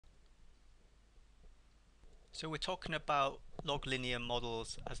So we're talking about log linear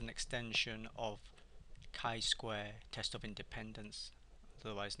models as an extension of chi-square test of independence,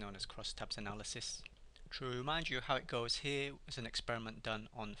 otherwise known as crosstabs analysis. To remind you how it goes, here was an experiment done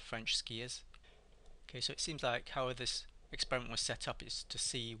on French skiers. Okay, so it seems like how this experiment was set up is to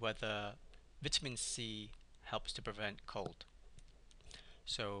see whether vitamin C helps to prevent cold.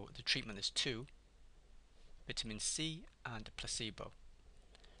 So the treatment is two, vitamin C and placebo.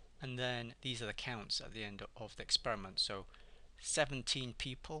 And then these are the counts at the end of the experiment. So 17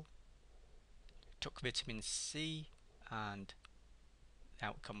 people took vitamin C and the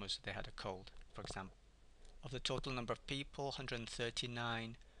outcome was they had a cold, for example. Of the total number of people,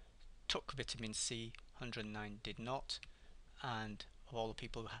 139 took vitamin C, 109 did not, and of all the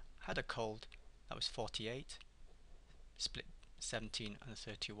people who had a cold, that was 48, split 17 and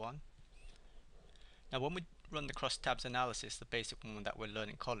 31. Now when we run the crosstabs analysis, the basic one that we'll learn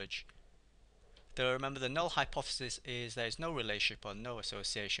in college, remember the null hypothesis is there is no relationship or no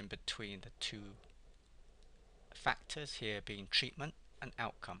association between the two factors, here being treatment and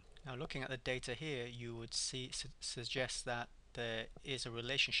outcome. Now looking at the data here, you would suggest that there is a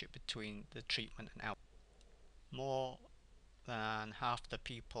relationship between the treatment and outcome. More than half the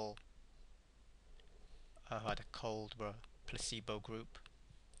people who had a cold were placebo group,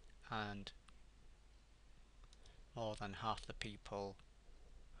 and more than half the people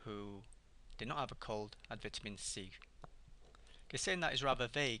who did not have a cold had vitamin C. Okay, saying that is rather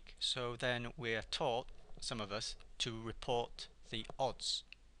vague, so then we're taught, some of us, to report the odds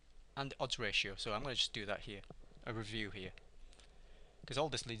and the odds ratio. So I'm going to just do that here, a review here, because all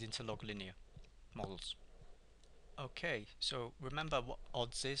this leads into log linear models. Okay, so remember what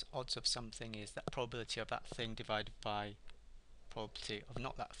odds is. Odds of something is that probability of that thing divided by probability of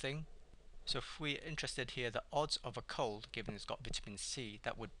not that thing. So if we're interested here, the odds of a cold, given it's got vitamin C,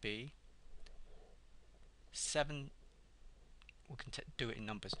 that would be 7, we can do it in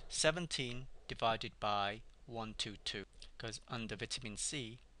numbers, 17 divided by 122, because under vitamin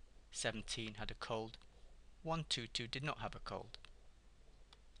C, 17 had a cold, 122 did not have a cold.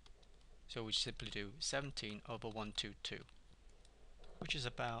 So we simply do 17 over 122, which is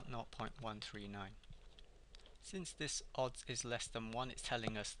about 0.139. Since this odds is less than 1, it's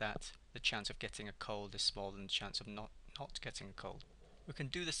telling us that the chance of getting a cold is smaller than the chance of not getting a cold. We can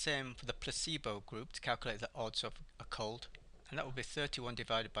do the same for the placebo group to calculate the odds of a cold, and that would be 31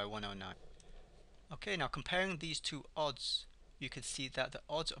 divided by 109. Okay, now comparing these two odds, you can see that the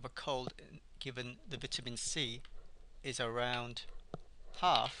odds of a cold given the vitamin C is around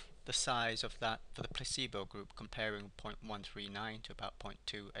half the size of that for the placebo group, comparing 0.139 to about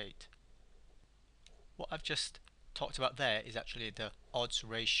 0.28. What I've just talked about there is actually the odds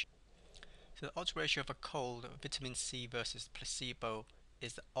ratio. So the odds ratio of a cold of vitamin C versus placebo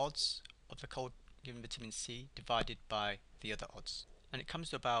is the odds of the cold given vitamin C divided by the other odds, and it comes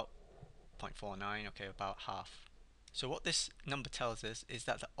to about 0.49, okay, about half. So what this number tells us is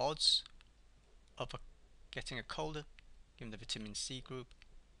that the odds of getting a cold given the vitamin C group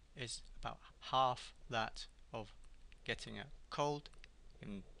is about half that of getting a cold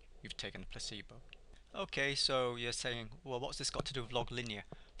when you've taken a placebo. Okay, so you're saying, well, what's this got to do with log linear?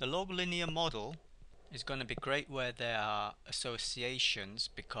 The log linear model is going to be great where there are associations,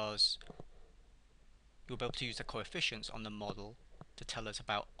 because you'll be able to use the coefficients on the model to tell us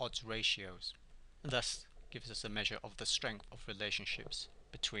about odds ratios, and thus gives us a measure of the strength of relationships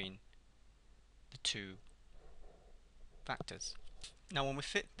between the two factors. Now when we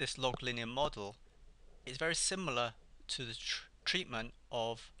fit this log linear model, it's very similar to the treatment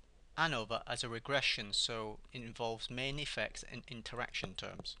of ANOVA as a regression, so it involves main effects and interaction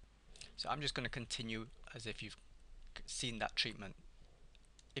terms. So I'm just going to continue as if you've seen that treatment.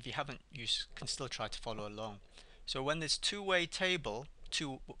 If you haven't, you can still try to follow along. So when there's two-way table,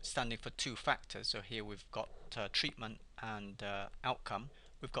 two standing for two factors, so here we've got treatment and outcome,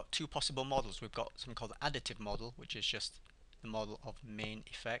 we've got two possible models. We've got something called the additive model, which is just the model of main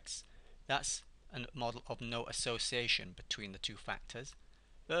effects. That's a model of no association between the two factors,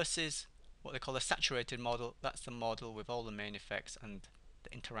 versus what they call a saturated model. That's the model with all the main effects and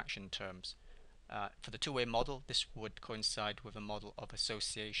the interaction terms. For the two-way model, this would coincide with a model of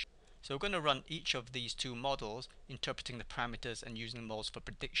association. So we're going to run each of these two models, interpreting the parameters and using the models for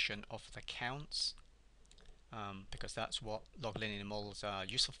prediction of the counts, because that's what log linear models are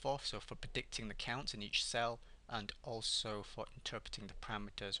useful for. So for predicting the counts in each cell, and also for interpreting the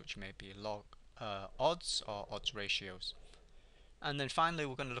parameters, which may be log odds or odds ratios. And then finally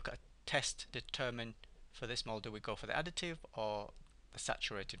we're going to look at a test to determine for this model, do we go for the additive or the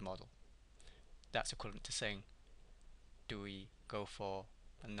saturated model? That's equivalent to saying, do we go for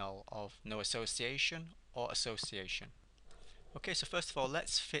a null of no association or association. Okay, so first of all,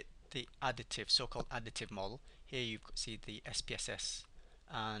 let's fit the additive, so-called additive model. Here you see the SPSS,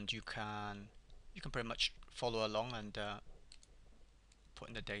 and you can pretty much follow along and put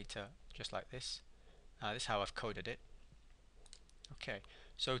in the data just like this. This is how I've coded it. Okay,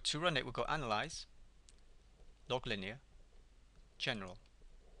 so to run it, we'll go Analyze, Loglinear, General.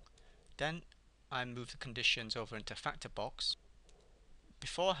 Then I move the conditions over into Factor Box.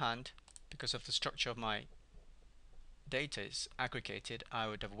 Beforehand, because of the structure of my data is aggregated, I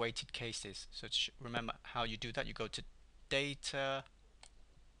would have weighted cases. So remember how you do that. You go to Data,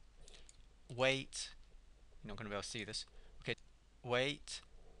 Weight. You're not going to be able to see this. Okay, Weight,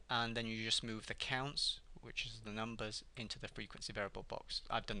 and then you just move the counts, which is the numbers, into the frequency variable box.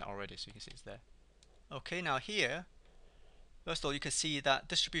 I've done that already, so you can see it's there. Okay, now here, first of all, you can see that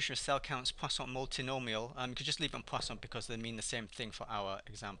distribution of cell counts Poisson multinomial. You could just leave them Poisson because they mean the same thing for our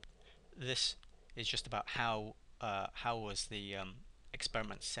example. This is just about how was the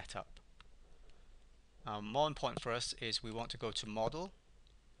experiment set up. More important for us is we want to go to Model.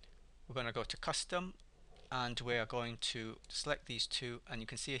 We're going to go to Custom, and we are going to select these two, and you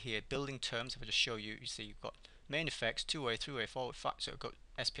can see here building terms. If I just show you, you see you've got main effects, 2-way, 3-way, 4-way, 5, so we've got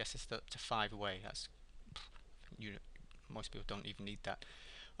SPSS to 5-way. That's, most people don't even need that.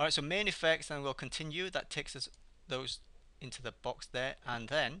 Alright, so main effects, and we'll continue. That takes us those into the box there, and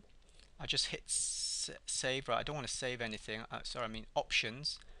then I just hit save. Right, I don't want to save anything. Sorry, I mean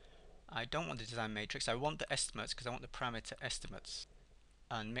options. I don't want the design matrix. I want the estimates because I want the parameter estimates.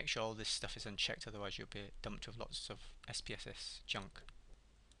 And make sure all this stuff is unchecked, otherwise you'll be dumped with lots of SPSS junk.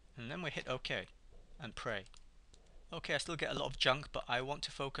 And then we hit OK and pray. Okay, I still get a lot of junk, but I want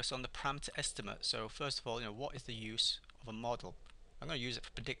to focus on the parameter estimate. So first of all, what is the use of a model? I'm going to use it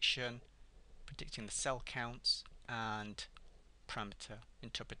for prediction, predicting the cell counts, and parameter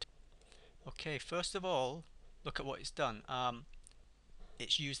interpretation. Okay, first of all, look at what it's done.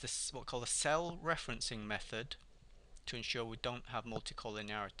 It's used this what we call the cell referencing method to ensure we don't have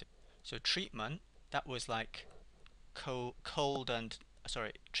multicollinearity. So treatment, that was like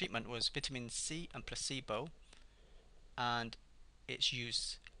treatment was vitamin C and placebo, and it's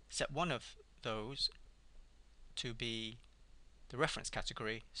used set one of those to be the reference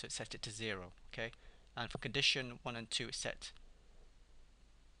category, so it set it to 0. Okay, and for condition 1 and 2 it set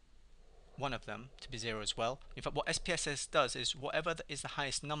one of them to be 0 as well. In fact, what SPSS does is whatever is the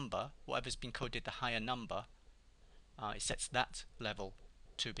highest number, whatever's been coded the higher number, it sets that level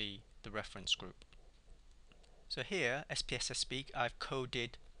to be the reference group. So here, SPSS speak, I've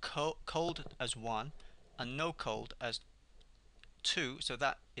coded cold as 1 and no cold as 2, so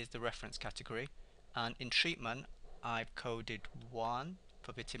that is the reference category. And in treatment, I've coded 1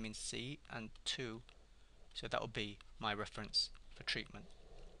 for vitamin C and 2, so that will be my reference for treatment.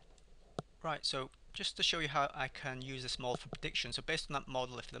 Right, so just to show you how I can use this model for prediction. So based on that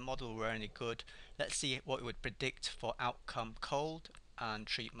model, if the model were any good, let's see what it would predict for outcome cold and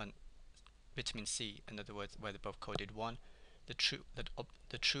treatment vitamin C. In other words, where they both coded 1. The true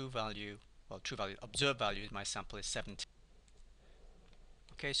value, observed value in my sample is 70.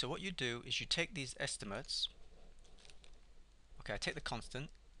 Okay, so what you do is you take these estimates. Okay, I take the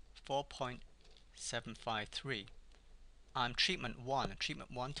constant 4.753. I'm treatment 1.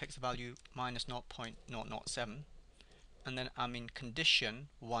 Treatment 1 takes the value minus 0.007, and then I'm in condition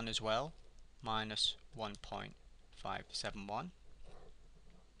 1 as well, minus 1.571.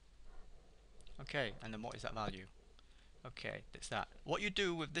 Okay, and then what is that value? Okay, it's that. What you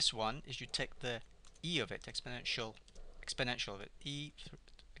do with this one is you take the e of it, exponential of it, e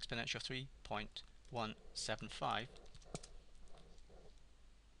exponential 3.175.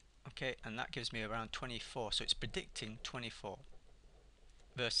 Okay, and that gives me around 24. So it's predicting 24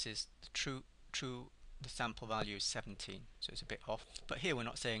 versus the the sample value is 17. So it's a bit off. But here we're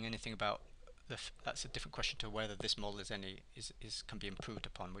not saying anything about that's a different question to whether this model can be improved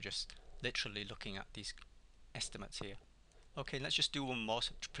upon. We're just literally looking at these estimates here. Okay, let's just do one more.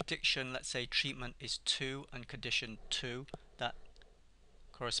 So prediction, let's say treatment is 2 and condition 2. That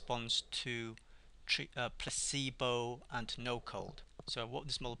corresponds to placebo and no cold. So what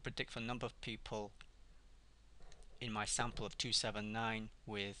this model predict for a number of people in my sample of 279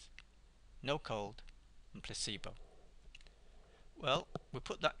 with no cold and placebo. Well, we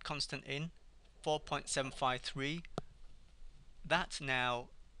put that constant in, 4.753. That now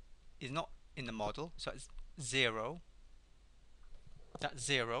is not in the model, so it's 0. That's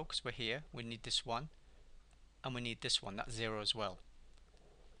 0 because we're here. We need this one, and we need this one. That's 0 as well.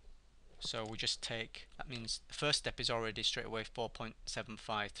 So we just take, that means the first step is already straight away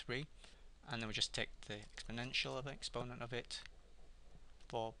 4.753, and then we just take the exponential of it, exponent of it,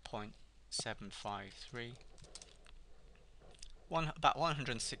 4.753, about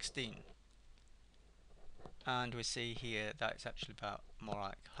 116, and we see here that it's actually about more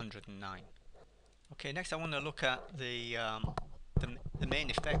like 109. Okay, next I want to look at the main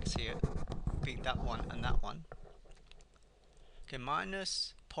effects here, being that one and that one. Okay,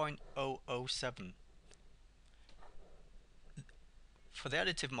 minus 0.007. For the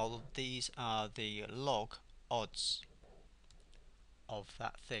additive model, these are the log odds of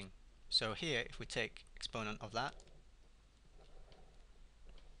that thing. So here, if we take exponent of that,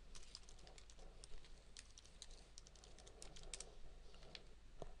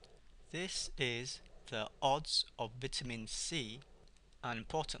 this is the odds of vitamin C, and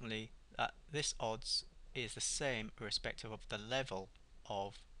importantly, that this odds is the same irrespective of the level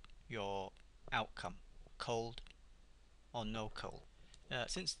of your outcome, cold or no cold.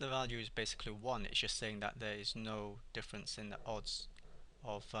 Since the value is basically 1, it's just saying that there is no difference in the odds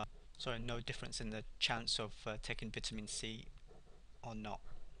of, no difference in the chance of taking vitamin C or not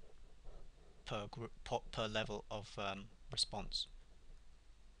per level of response,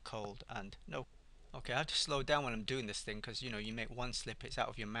 cold and no. Okay, I have to slow down when I'm doing this thing because you make one slip, it's out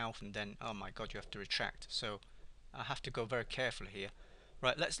of your mouth, and then oh my god, you have to retract. So I have to go very carefully here.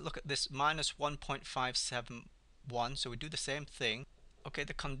 Right, let's look at this minus 1.571. So we do the same thing. Okay,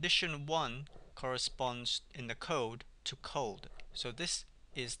 the condition 1 corresponds in the code to cold. So this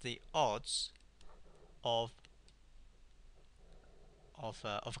is the odds of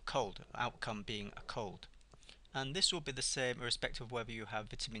a cold, outcome being a cold. And this will be the same irrespective of whether you have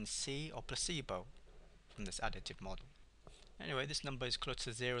vitamin C or placebo from this additive model. Anyway, this number is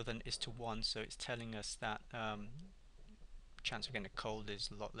closer to 0 than it is to 1, so it's telling us that chance of getting a cold is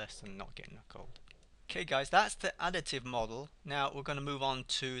a lot less than not getting a cold. Okay guys, that's the additive model. Now we're going to move on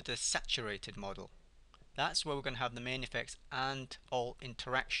to the saturated model. That's where we're going to have the main effects and all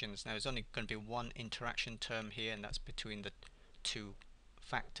interactions. Now there's only going to be one interaction term here, and that's between the two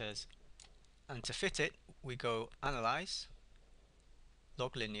factors. And to fit it, we go Analyze,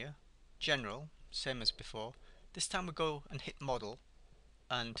 Loglinear, General, same as before. This time we go and hit Model,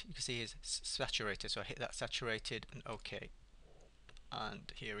 and you can see it's saturated, so I hit that saturated and OK.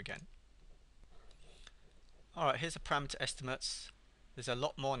 And here again. Alright, here's the parameter estimates. There's a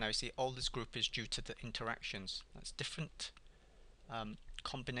lot more now. You see all this group is due to the interactions. That's different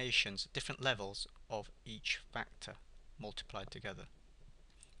combinations, different levels of each factor multiplied together.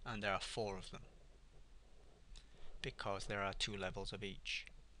 And there are 4 of them, because there are 2 levels of each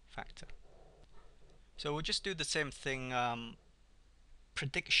factor. So we'll just do the same thing,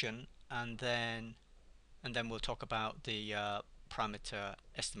 prediction, and then we'll talk about the parameter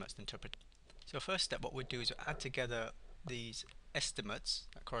estimates and interpret. So first step, what we do is we add together these estimates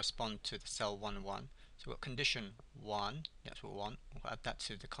that correspond to the cell 1, 1. So we've got condition 1, that's what we want. We'll add that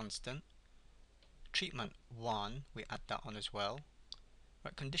to the constant. Treatment 1, we add that on as well.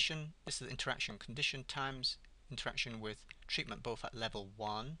 Right, condition, this is the interaction. Condition times interaction with treatment, both at level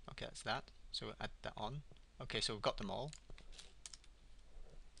 1. Okay, that's that. So we'll add that on. Okay, so we've got them all.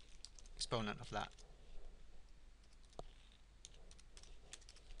 Exponent of that.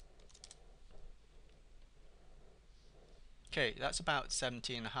 Okay, that's about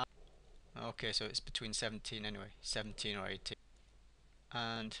 17.5. Okay, so it's between 17 anyway, 17 or 18.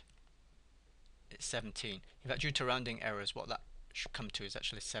 And it's 17. In fact, due to rounding errors, what that should come to is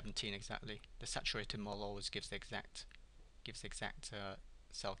actually 17 exactly. The saturated model always gives the exact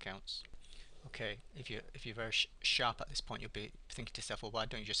cell counts. Okay, if you're very sharp at this point, you'll be thinking to yourself, well, why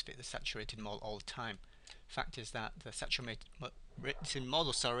don't you just fit the saturated model all the time? Fact is that the saturated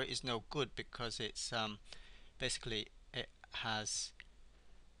model, is no good because it's basically it has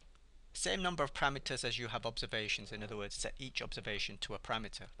same number of parameters as you have observations. In other words, set each observation to a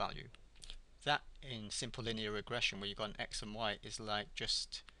parameter value. That in simple linear regression, where you've got an x and y, is like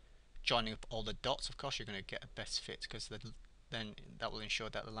just joining up all the dots. Of course you're going to get a best fit, because then that will ensure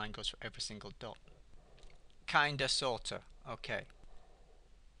that the line goes for every single dot. Kinda, sorta. Okay.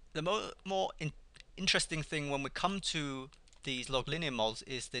 The more interesting thing when we come to these log linear models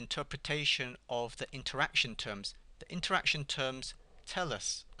is the interpretation of the interaction terms. The interaction terms tell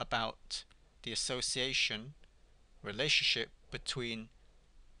us about the association relationship between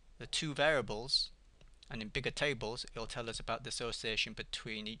the two variables, and in bigger tables it will tell us about the association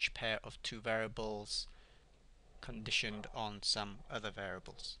between each pair of two variables conditioned on some other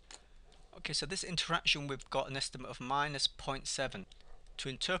variables. Okay, so this interaction, we've got an estimate of minus 0.7. To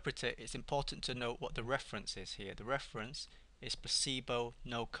interpret it, it's important to note what the reference is here. The reference is placebo,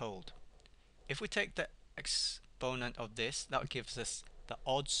 no cold. If we take the exponent of this, that gives us the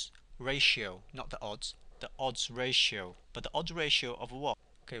odds ratio, not the odds, the odds ratio. But the odds ratio of what?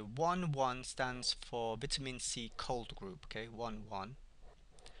 Okay, 1 1 stands for vitamin C cold group. Okay, 1 1,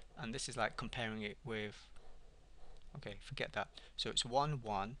 and this is like comparing it with, okay, forget that. So it's 1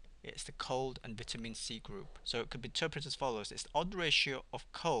 1, it's the cold and vitamin C group. So it could be interpreted as follows: it's the odd ratio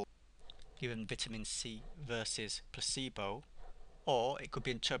of cold given vitamin C versus placebo, or it could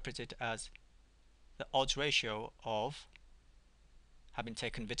be interpreted as the odds ratio of having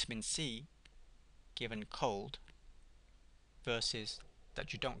taken vitamin C given cold versus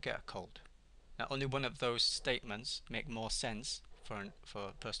that you don't get a cold. Now, only one of those statements make more sense for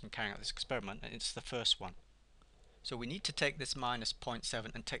a person carrying out this experiment, and it's the first one. So we need to take this minus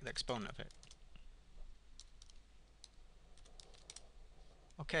 0.7 and take the exponent of it.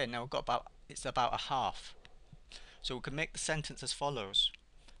 Okay, now we've got it's about a half. So we can make the sentence as follows: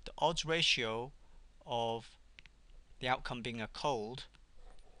 the odds ratio of the outcome being a cold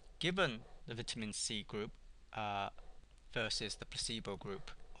given the vitamin C group versus the placebo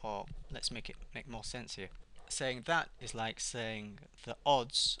group. Or let's make more sense here. Saying that is like saying the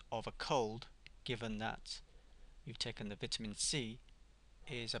odds of a cold given that you've taken the vitamin C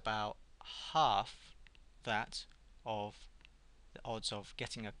is about half that of the odds of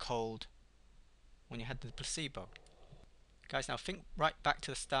getting a cold when you had the placebo. Guys, now think right back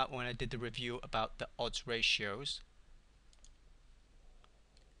to the start when I did the review about the odds ratios.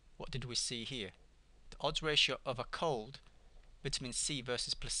 What did we see here? The odds ratio of a cold, vitamin C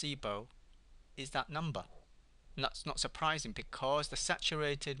versus placebo, is that number. And that's not surprising because the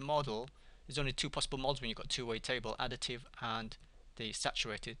saturated model, there's only two possible models when you've got a two-way table, additive and the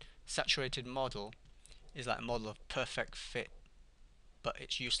saturated. Saturated model is like a model of perfect fit, but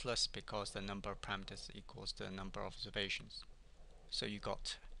it's useless because the number of parameters equals the number of observations. So you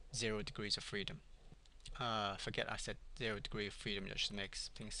got 0 degrees of freedom. Forget I said 0 degree of freedom, that just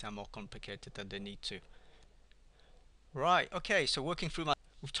makes things sound more complicated than they need to. Right, okay, so working through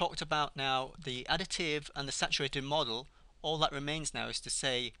we've talked about now the additive and the saturated model. All that remains now is to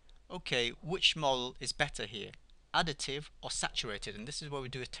say, okay, which model is better here, additive or saturated? And this is where we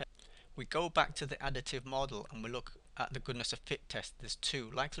do a test. We go back to the additive model and we look at the goodness of fit test. There's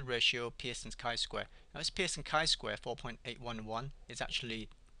two: likelihood ratio, Pearson's chi-square. Now this Pearson chi-square 4.811 is actually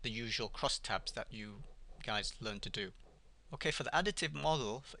the usual crosstabs that you guys learn to do. Okay, for the additive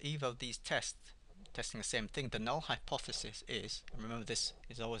model, for either of these tests, testing the same thing, the null hypothesis is, and remember this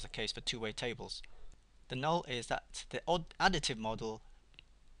is always the case for two-way tables, the null is that the additive model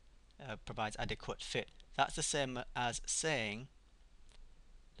provides adequate fit. That's the same as saying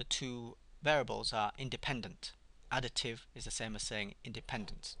the two variables are independent. Additive is the same as saying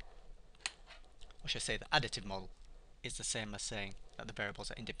independent. Or should I say the additive model is the same as saying that the variables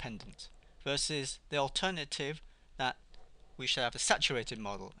are independent. Versus the alternative, that we should have a saturated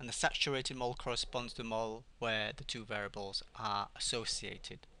model, and the saturated model corresponds to the model where the two variables are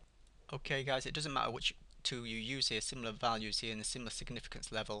associated. Okay guys, it doesn't matter which two you use here, similar values here and a similar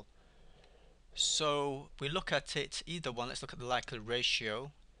significance level. So we look at it, either one. Let's look at the likelihood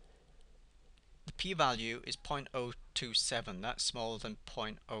ratio. The p-value is 0.027, that's smaller than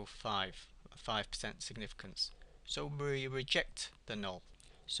 0.05, 5% significance. So we reject the null.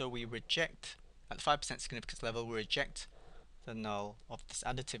 So we reject, at the 5% significance level, we reject the null of this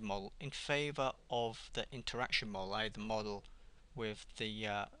additive model in favor of the interaction model, i.e. the model with the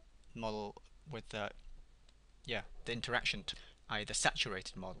the interaction, i.e. the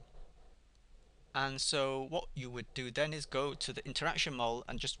saturated model. And so what you would do then is go to the interaction model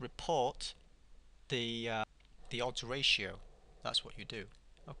and just report the odds ratio. That's what you do.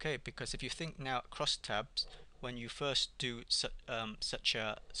 Okay, because if you think now at crosstabs, when you first do such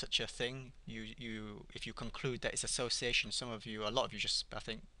a thing, if you conclude that it's association, a lot of you just, I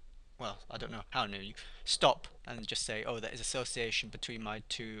think, well, I don't know how you stop and just say, oh, there is association between my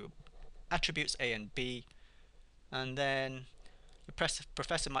two attributes A and B, and then the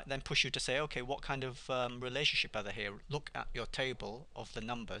professor might then push you to say, okay, what kind of relationship are there here? Look at your table of the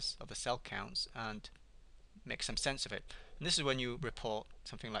numbers of the cell counts and make some sense of it. And this is when you report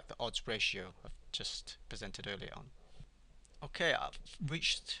something like the odds ratio I've just presented earlier on. Okay, I've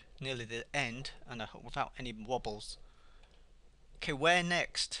reached nearly the end, and I hope without any wobbles. Okay, where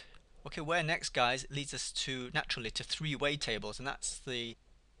next? Okay, where next, guys, leads us naturally to three-way tables, and that's the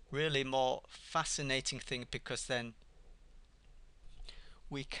really more fascinating thing, because then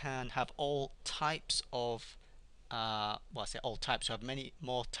we can have all types of well, I say all types, we have many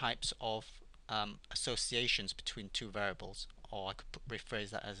more types of associations between two variables, or I could rephrase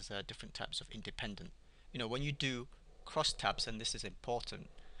that as different types of independent. You know, when you do crosstabs, and this is important,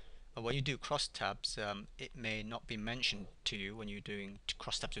 when you do crosstabs, it may not be mentioned to you when you're doing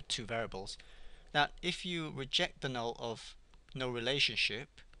crosstabs with two variables, that if you reject the null of no relationship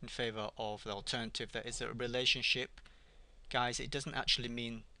in favor of the alternative that is a relationship, guys, it doesn't actually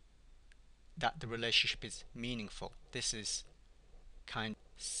mean that the relationship is meaningful. This is kind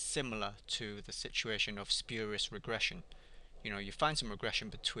of similar to the situation of spurious regression. You know, you find some regression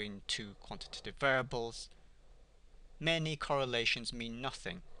between two quantitative variables. Many correlations mean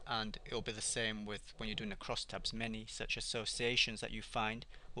nothing, and it'll be the same with when you're doing a crosstabs. Many such associations that you find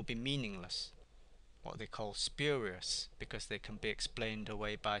will be meaningless, what they call spurious, because they can be explained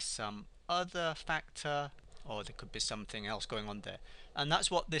away by some other factor, or there could be something else going on there. And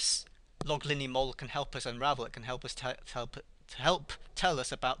that's what this Loglinear model can help us unravel. It can help us help tell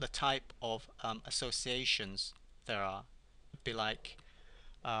us about the type of associations there are. It would be like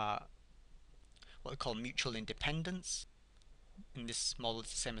what they call mutual independence. In this model,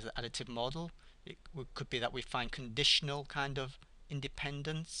 it's the same as the additive model. It could be that we find conditional kind of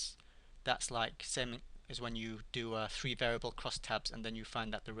independence. That's like same as when you do a 3-variable crosstabs and then you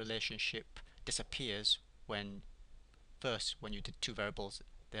find that the relationship disappears when first when you did 2 variables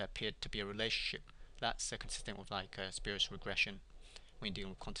there appeared to be a relationship. That's consistent with like a spurious regression when you're dealing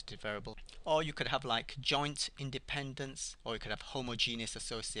with quantitative variable. Or you could have like joint independence, or you could have homogeneous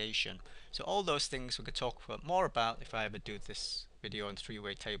association. So all those things we could talk more about if I ever do this video on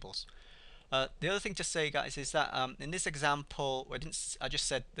 3-way tables. The other thing to say, guys, is that in this example, I just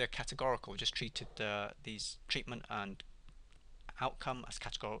said they're categorical. We just treated these treatment and outcome as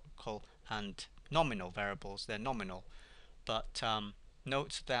categorical and nominal variables. They're nominal, but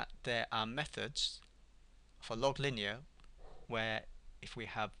note that there are methods for Loglinear where if we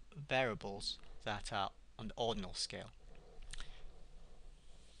have variables that are on the ordinal scale.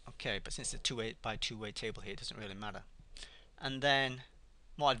 Okay, but since it's a 2-way by 2-way table here, it doesn't really matter. And then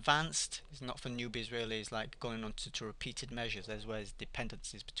more advanced is not for newbies really, is like going on to repeated measures. There's where there's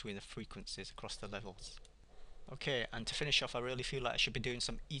dependencies between the frequencies across the levels. Okay, and to finish off, I really feel like I should be doing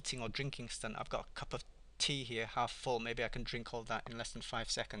some eating or drinking stunt. I've got a cup of tea here, half full. Maybe I can drink all that in less than 5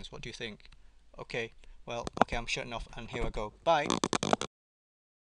 seconds. What do you think? Okay, well, okay, I'm shutting off and here I go. Bye!